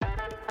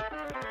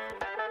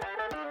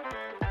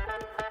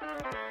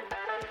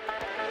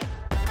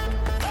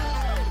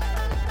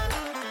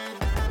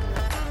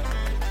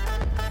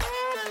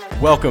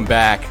Welcome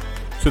back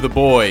to the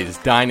Boys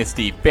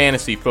Dynasty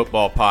Fantasy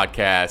Football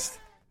Podcast.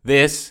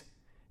 This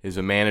is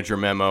a manager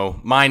memo.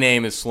 My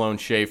name is Sloan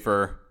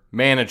Schaefer,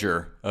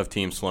 manager of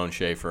Team Sloan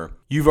Schaefer.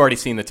 You've already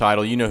seen the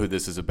title. You know who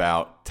this is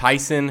about.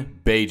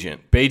 Tyson Bagent,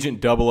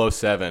 Bagent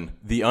 007,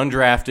 the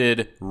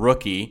undrafted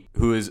rookie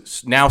who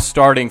is now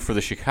starting for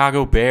the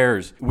Chicago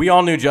Bears. We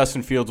all knew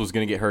Justin Fields was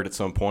going to get hurt at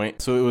some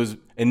point, so it was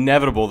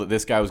inevitable that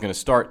this guy was going to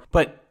start.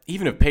 But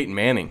even if Peyton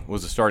Manning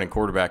was the starting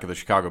quarterback of the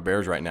Chicago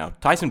Bears right now,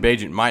 Tyson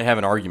Bagent might have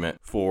an argument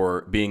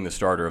for being the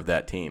starter of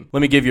that team.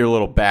 Let me give you a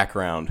little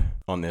background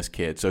on this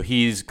kid. So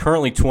he's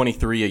currently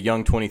 23, a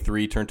young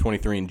 23, turned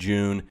 23 in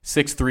June,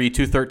 6'3",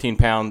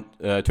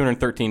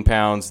 213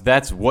 pounds.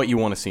 That's what you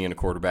want to see in a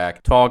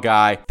quarterback. Tall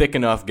guy, thick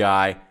enough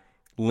guy,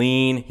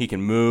 lean, he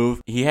can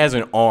move. He has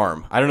an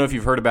arm. I don't know if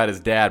you've heard about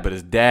his dad, but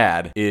his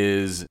dad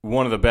is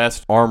one of the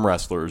best arm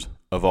wrestlers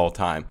of all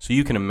time. So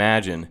you can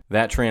imagine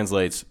that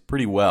translates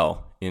pretty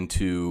well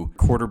into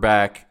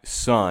quarterback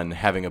son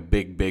having a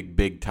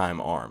big time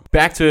arm.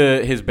 Back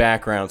to his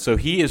background. So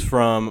he is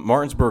from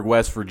Martinsburg,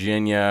 West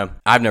Virginia.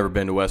 I've never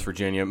been to West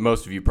Virginia.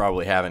 Most of you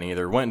probably haven't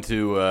either. Went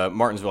to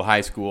Martinsburg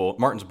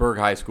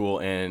High School,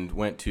 and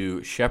went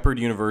to Shepherd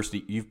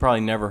University. You've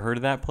probably never heard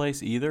of that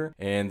place either,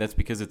 and that's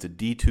because it's a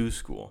D2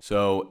 school.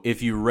 So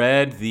if you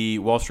read the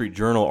Wall Street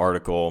Journal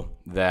article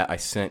that I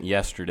sent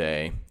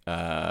yesterday,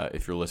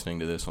 if you're listening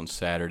to this on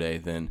Saturday,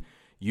 then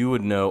you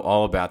would know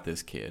all about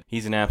this kid.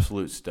 He's an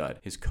absolute stud.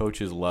 His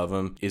coaches love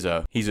him. He's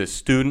a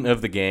student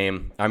of the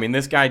game. I mean,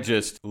 this guy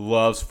just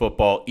loves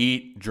football.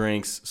 Eat,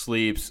 drinks,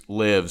 sleeps,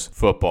 lives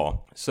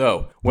football.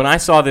 So when I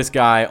saw this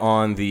guy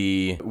on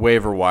the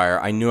waiver wire,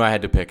 I knew I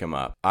had to pick him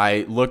up.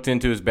 I looked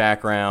into his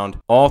background.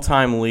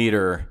 All-time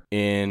leader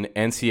in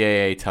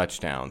NCAA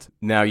touchdowns.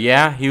 Now,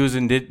 yeah, he was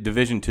in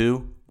Division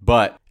II.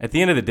 But at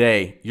the end of the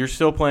day, you're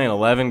still playing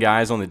 11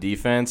 guys on the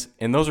defense,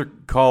 and those are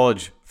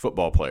college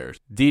football players.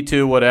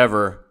 D2,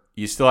 whatever,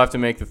 you still have to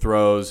make the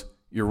throws.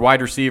 Your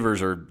wide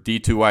receivers are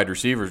D2 wide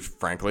receivers,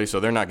 frankly, so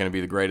they're not going to be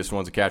the greatest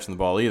ones at catching the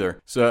ball either.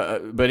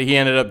 So, but he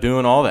ended up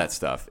doing all that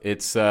stuff.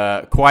 It's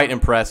quite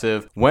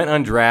impressive. Went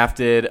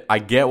undrafted. I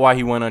get why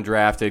he went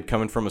undrafted,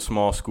 coming from a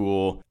small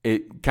school.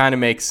 It kind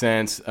of makes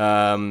sense.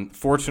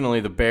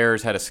 Fortunately, the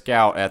Bears had a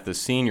scout at the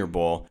Senior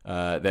Bowl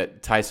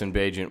that Tyson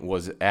Bagent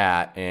was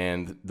at,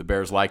 and the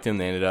Bears liked him.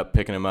 They ended up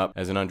picking him up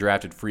as an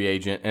undrafted free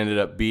agent. Ended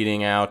up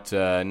beating out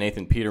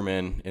Nathan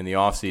Peterman in the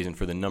offseason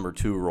for the number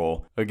 2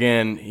 role.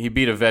 Again, he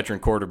beat a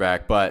veteran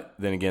quarterback, but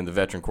then again, the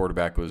veteran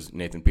quarterback was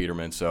Nathan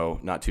Peterman,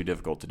 so not too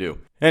difficult to do.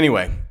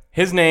 Anyway,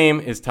 his name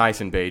is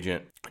Tyson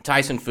Bagent.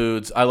 Tyson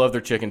Foods, I love their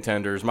chicken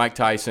tenders. Mike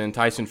Tyson,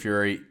 Tyson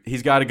Fury,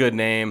 he's got a good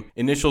name.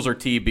 Initials are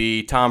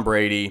TB, Tom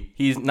Brady.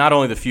 He's not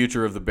only the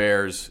future of the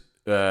Bears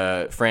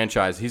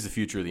franchise, he's the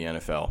future of the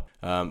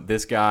NFL.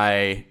 This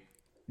guy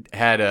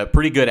had a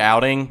pretty good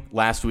outing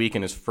last week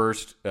in his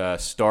first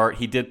start.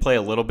 He did play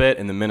a little bit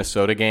in the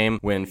Minnesota game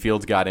when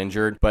Fields got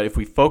injured. But if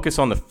we focus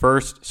on the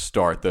first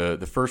start,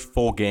 the first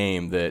full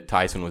game that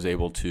Tyson was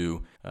able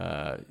to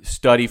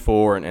study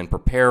for and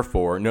prepare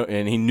for,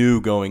 and he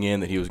knew going in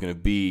that he was going to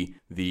be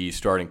the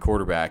starting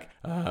quarterback.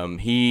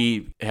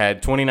 He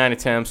had 29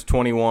 attempts,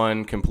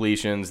 21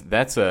 completions.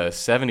 That's a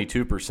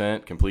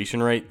 72%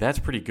 completion rate. That's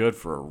pretty good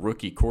for a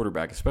rookie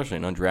quarterback, especially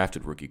an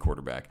undrafted rookie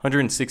quarterback.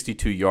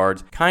 162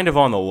 yards, kind of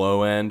on the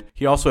low end.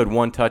 He also had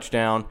 1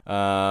 touchdown,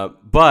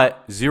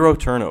 but 0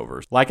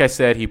 turnovers. Like I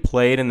said, he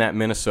played in that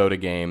Minnesota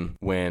game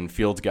when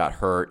Fields got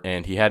hurt,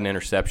 and he had an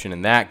interception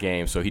in that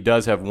game, so he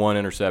does have 1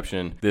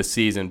 interception this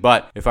season.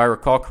 But if I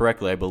recall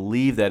correctly, I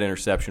believe that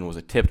interception was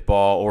a tipped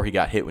ball or he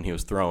got hit when he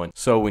was throwing.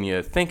 So when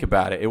you think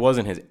about it, it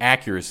wasn't his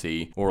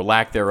accuracy or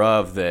lack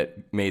thereof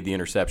that made the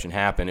interception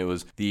happen. It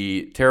was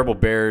the terrible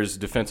Bears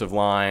defensive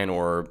line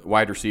or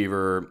wide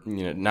receiver,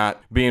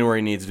 not being where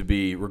he needs to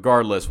be.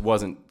 Regardless,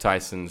 wasn't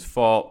Tyson's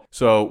fault.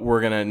 So we're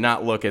going to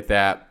not look at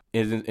that.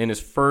 In his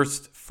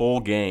first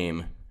full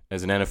game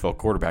as an NFL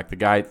quarterback, the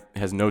guy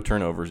has no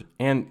turnovers.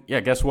 And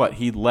yeah, guess what?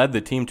 He led the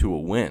team to a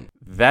win.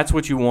 That's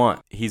what you want.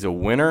 He's a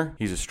winner.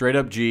 He's a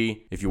straight-up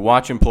G. If you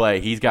watch him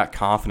play, he's got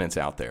confidence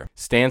out there.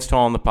 Stands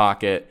tall in the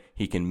pocket.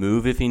 He can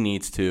move if he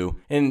needs to.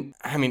 And,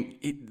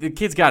 the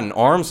kid's got an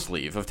arm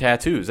sleeve of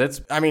tattoos.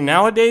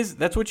 Nowadays,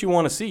 that's what you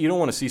want to see. You don't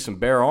want to see some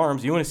bare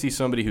arms. You want to see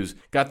somebody who's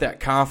got that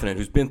confidence,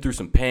 who's been through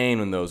some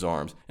pain in those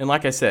arms. And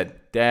like I said,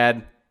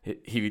 Dad,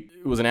 he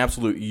was an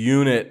absolute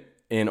unit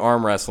in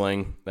arm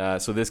wrestling.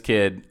 So this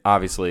kid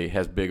obviously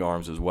has big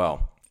arms as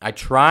well. I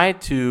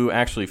tried to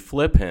actually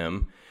flip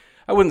him.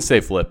 I wouldn't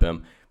say flip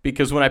him,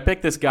 because when I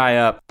picked this guy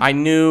up, I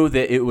knew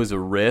that it was a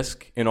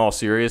risk in all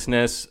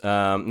seriousness.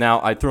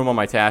 Now, I threw him on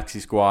my taxi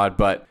squad,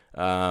 but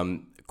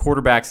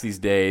quarterbacks these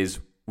days,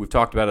 we've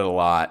talked about it a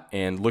lot,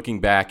 and looking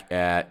back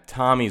at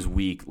Tommy's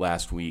week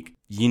last week,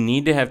 you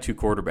need to have 2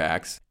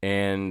 quarterbacks,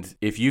 and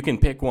if you can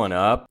pick one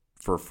up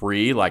for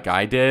free like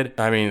I did,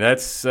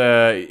 that's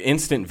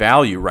instant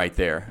value right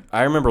there.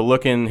 I remember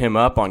looking him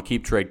up on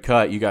Keep Trade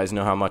Cut. You guys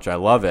know how much I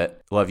love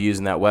it. Love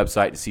using that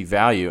website to see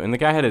value. And the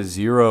guy had a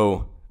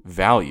 0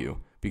 value,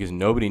 because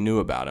nobody knew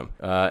about him.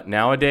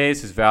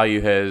 Nowadays, his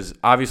value has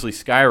obviously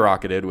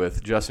skyrocketed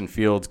with Justin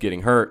Fields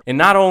getting hurt. And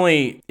not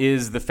only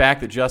is the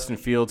fact that Justin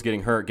Fields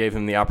getting hurt gave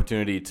him the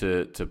opportunity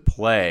to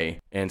play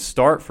and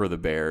start for the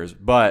Bears,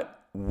 but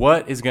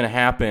what is going to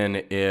happen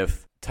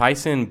if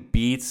Tyson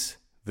beats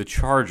the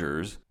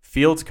Chargers?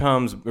 Fields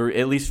comes, or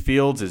at least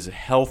Fields is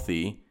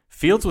healthy.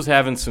 Fields was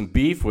having some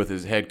beef with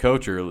his head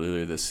coach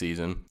earlier this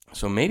season.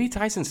 So maybe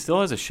Tyson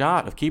still has a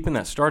shot of keeping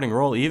that starting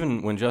role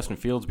even when Justin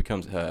Fields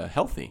becomes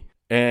healthy.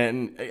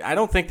 And I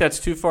don't think that's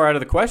too far out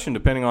of the question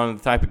depending on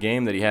the type of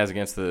game that he has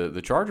against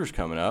the Chargers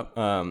coming up.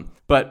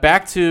 But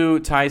back to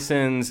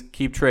Tyson's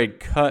keep trade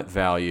cut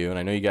value, and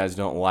I know you guys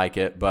don't like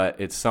it, but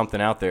it's something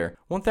out there.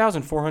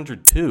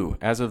 1,402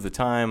 as of the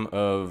time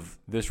of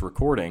this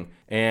recording.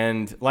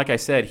 And like I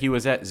said, he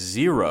was at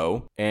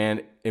 0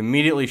 and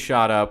immediately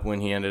shot up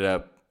when he ended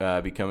up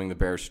becoming the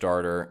Bears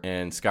starter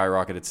and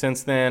skyrocketed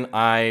since then.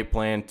 I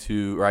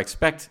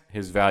expect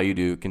his value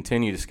to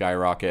continue to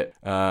skyrocket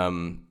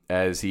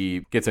as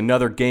he gets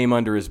another game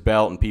under his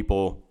belt and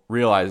people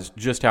realize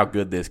just how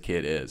good this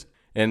kid is.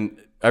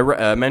 And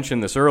I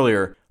mentioned this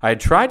earlier. I had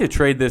tried to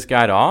trade this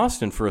guy to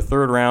Austin for a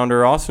third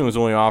rounder. Austin was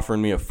only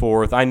offering me a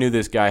fourth. I knew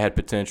this guy had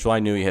potential. I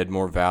knew he had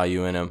more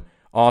value in him.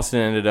 Austin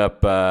ended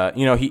up,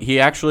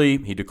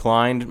 he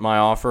declined my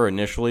offer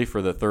initially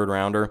for the third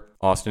rounder.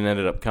 Austin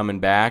ended up coming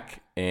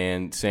back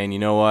and saying, you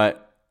know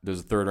what,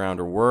 does a third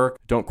rounder work?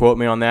 Don't quote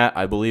me on that.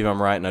 I believe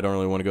I'm right, and I don't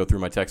really want to go through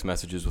my text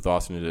messages with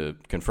Austin to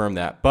confirm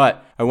that.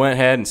 But I went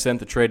ahead and sent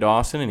the trade to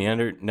Austin, and he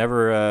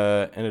never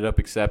ended up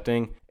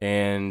accepting.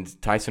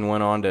 And Tyson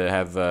went on to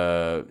have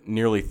a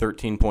nearly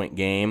 13-point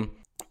game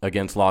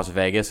against Las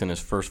Vegas in his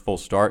first full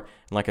start.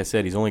 And like I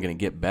said, he's only going to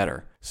get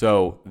better.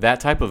 So that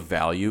type of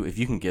value, if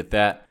you can get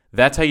that,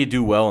 that's how you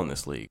do well in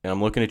this league. And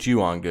I'm looking at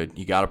you, On Good.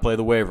 You got to play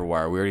the waiver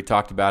wire. We already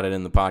talked about it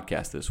in the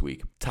podcast this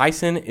week.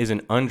 Tyson is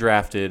an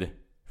undrafted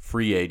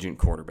free agent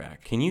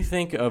quarterback. Can you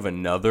think of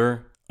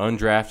another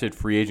undrafted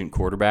free agent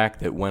quarterback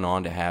that went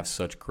on to have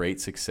such great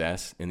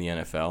success in the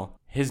NFL?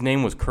 His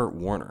name was Kurt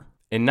Warner.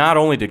 And not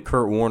only did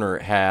Kurt Warner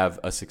have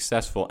a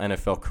successful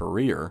NFL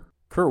career,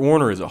 Kurt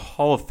Warner is a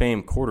Hall of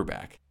Fame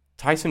quarterback.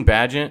 Tyson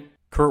Bagent,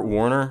 Kurt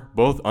Warner,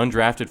 both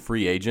undrafted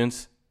free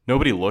agents.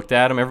 Nobody looked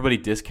at them. Everybody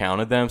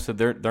discounted them, said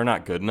they're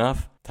not good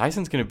enough.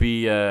 Tyson's going to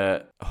be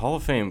a Hall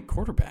of Fame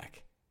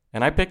quarterback.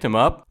 And I picked him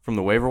up from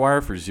the waiver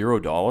wire for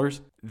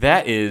 $0.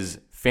 That is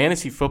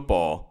fantasy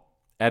football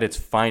at its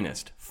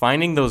finest.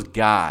 Finding those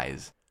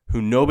guys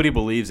who nobody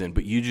believes in,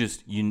 but you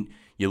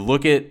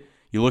look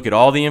at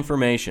all the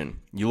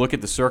information. You look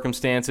at the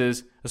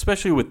circumstances,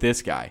 especially with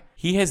this guy.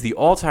 He has the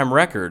all-time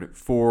record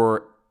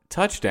for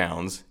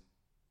touchdowns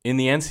in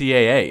the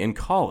NCAA in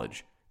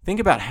college. Think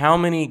about how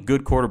many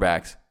good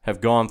quarterbacks have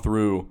gone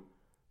through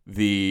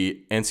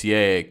the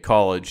NCAA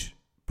college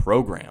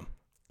program.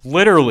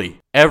 Literally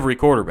every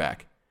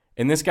quarterback.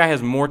 And this guy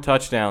has more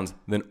touchdowns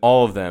than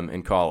all of them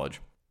in college.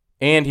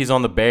 And he's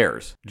on the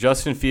Bears.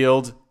 Justin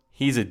Fields,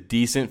 he's a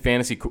decent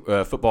fantasy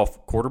football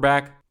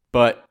quarterback,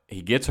 but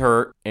he gets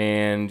hurt,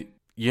 and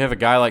you have a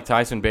guy like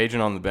Tyson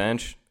Bagent on the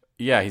bench,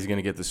 yeah, he's going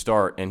to get the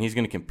start, and he's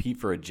going to compete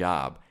for a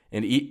job.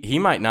 And he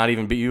might not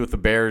even be with the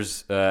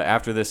Bears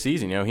after this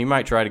season. You know, he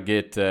might try to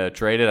get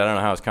traded. I don't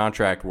know how his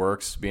contract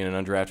works, being an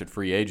undrafted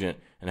free agent,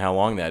 and how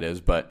long that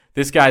is. But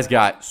this guy's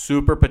got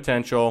super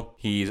potential.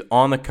 He's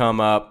on the come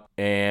up,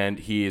 and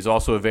he is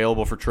also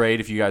available for trade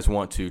if you guys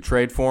want to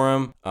trade for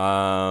him.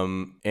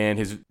 And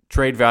his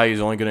trade value is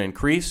only going to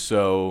increase,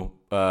 so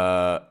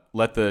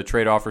let the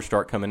trade offer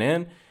start coming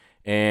in.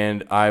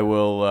 And I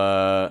will.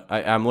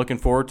 I'm looking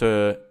forward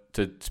to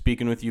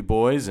speaking with you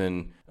boys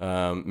and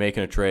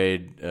making a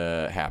trade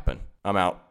happen. I'm out.